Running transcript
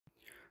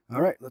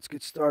All right, let's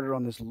get started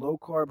on this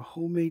low-carb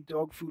homemade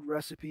dog food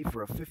recipe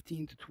for a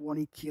 15 to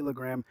 20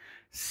 kilogram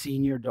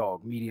senior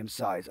dog, medium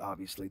size,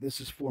 obviously. This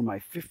is for my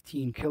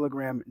 15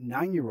 kilogram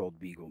 9-year-old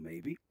beagle,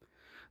 maybe.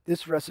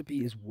 This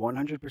recipe is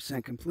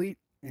 100% complete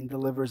and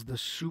delivers the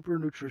super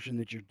nutrition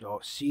that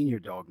your senior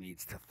dog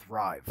needs to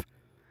thrive.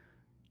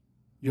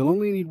 You'll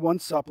only need one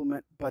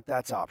supplement, but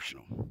that's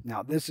optional.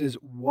 Now, this is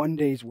 1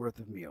 day's worth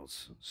of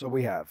meals. So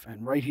we have,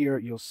 and right here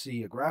you'll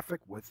see a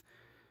graphic with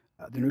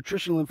the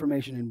nutritional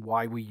information and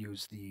why we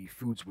use the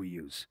foods we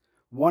use.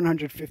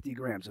 150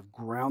 grams of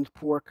ground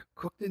pork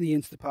cooked in the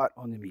Instapot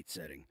on the meat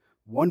setting.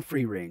 1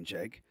 free-range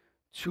egg.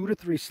 2 to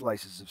 3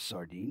 slices of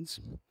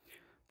sardines.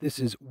 This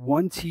is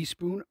 1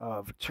 teaspoon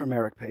of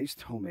turmeric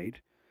paste,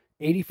 homemade.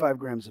 85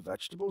 grams of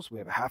vegetables. We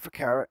have a half a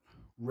carrot,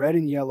 red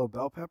and yellow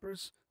bell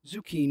peppers,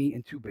 zucchini,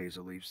 and 2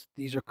 basil leaves.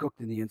 These are cooked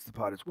in the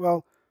Instapot as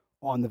well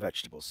on the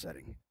vegetable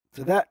setting.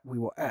 To that, we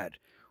will add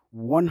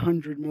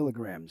 100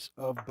 milligrams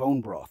of bone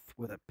broth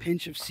with a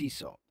pinch of sea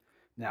salt.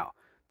 Now,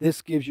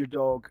 this gives your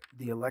dog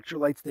the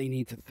electrolytes they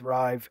need to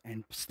thrive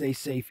and stay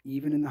safe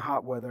even in the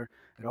hot weather.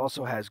 It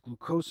also has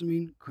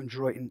glucosamine,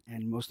 chondroitin,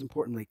 and most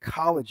importantly,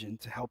 collagen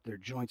to help their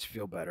joints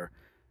feel better,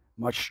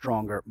 much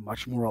stronger,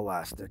 much more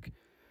elastic.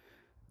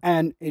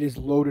 And it is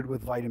loaded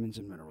with vitamins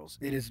and minerals.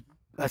 It is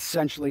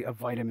essentially a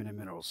vitamin and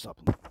mineral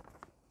supplement.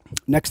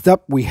 Next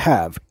up, we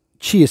have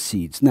chia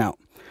seeds. Now,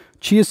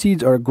 chia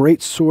seeds are a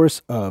great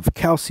source of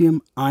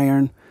calcium,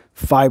 iron,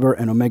 fiber,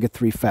 and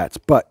omega-3 fats,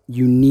 but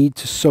you need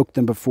to soak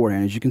them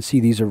beforehand. As you can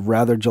see, these are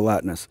rather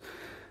gelatinous.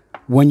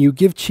 When you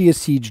give chia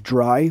seeds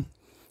dry,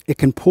 it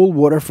can pull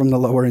water from the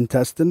lower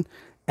intestine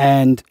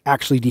and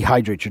actually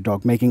dehydrate your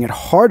dog, making it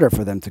harder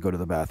for them to go to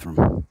the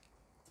bathroom.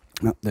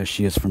 Oh, there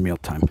she is for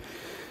mealtime.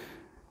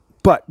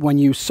 But when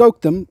you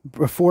soak them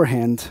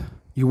beforehand,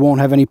 you won't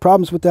have any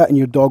problems with that, and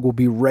your dog will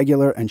be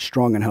regular and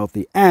strong and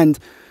healthy. And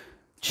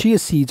chia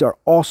seeds are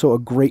also a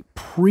great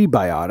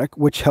prebiotic,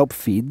 which help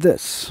feed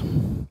this.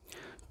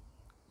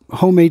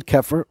 Homemade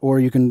kefir, or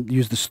you can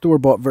use the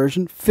store-bought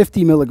version,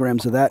 50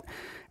 milligrams of that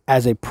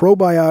as a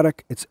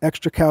probiotic. It's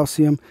extra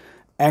calcium,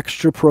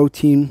 extra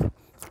protein.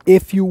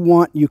 If you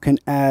want, you can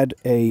add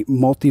a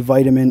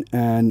multivitamin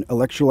and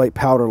electrolyte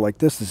powder like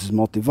this. This is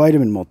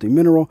multivitamin,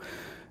 multimineral.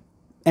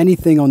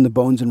 Anything on the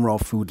Bones and Raw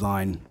food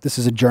line. This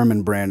is a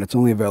German brand. It's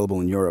only available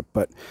in Europe,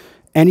 but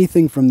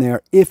anything from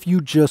there if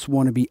you just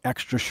want to be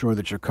extra sure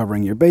that you're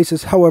covering your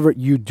bases. However,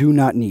 you do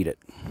not need it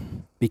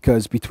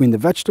because between the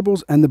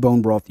vegetables and the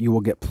bone broth, you will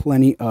get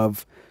plenty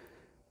of,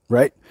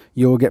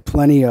 You will get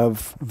plenty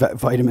of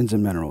vitamins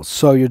and minerals.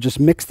 So you just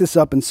mix this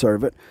up and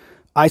serve it.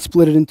 I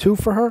split it in 2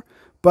 for her,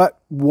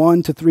 but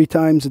 1 to 3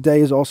 times a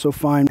day is also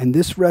fine. And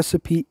this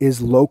recipe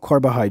is low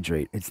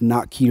carbohydrate. It's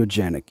not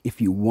ketogenic.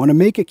 If you want to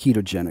make it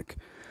ketogenic,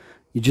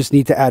 you just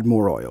need to add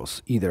more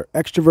oils, either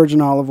extra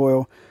virgin olive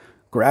oil,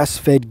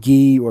 grass-fed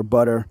ghee or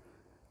butter,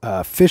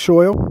 fish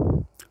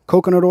oil,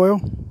 coconut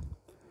oil,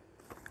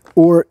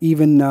 or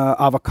even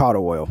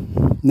avocado oil.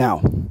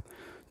 Now,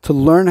 to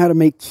learn how to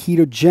make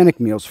ketogenic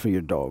meals for your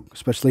dog,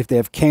 especially if they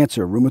have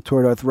cancer,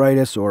 rheumatoid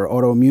arthritis, or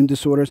autoimmune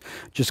disorders,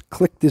 just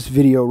click this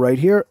video right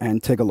here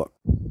and take a look.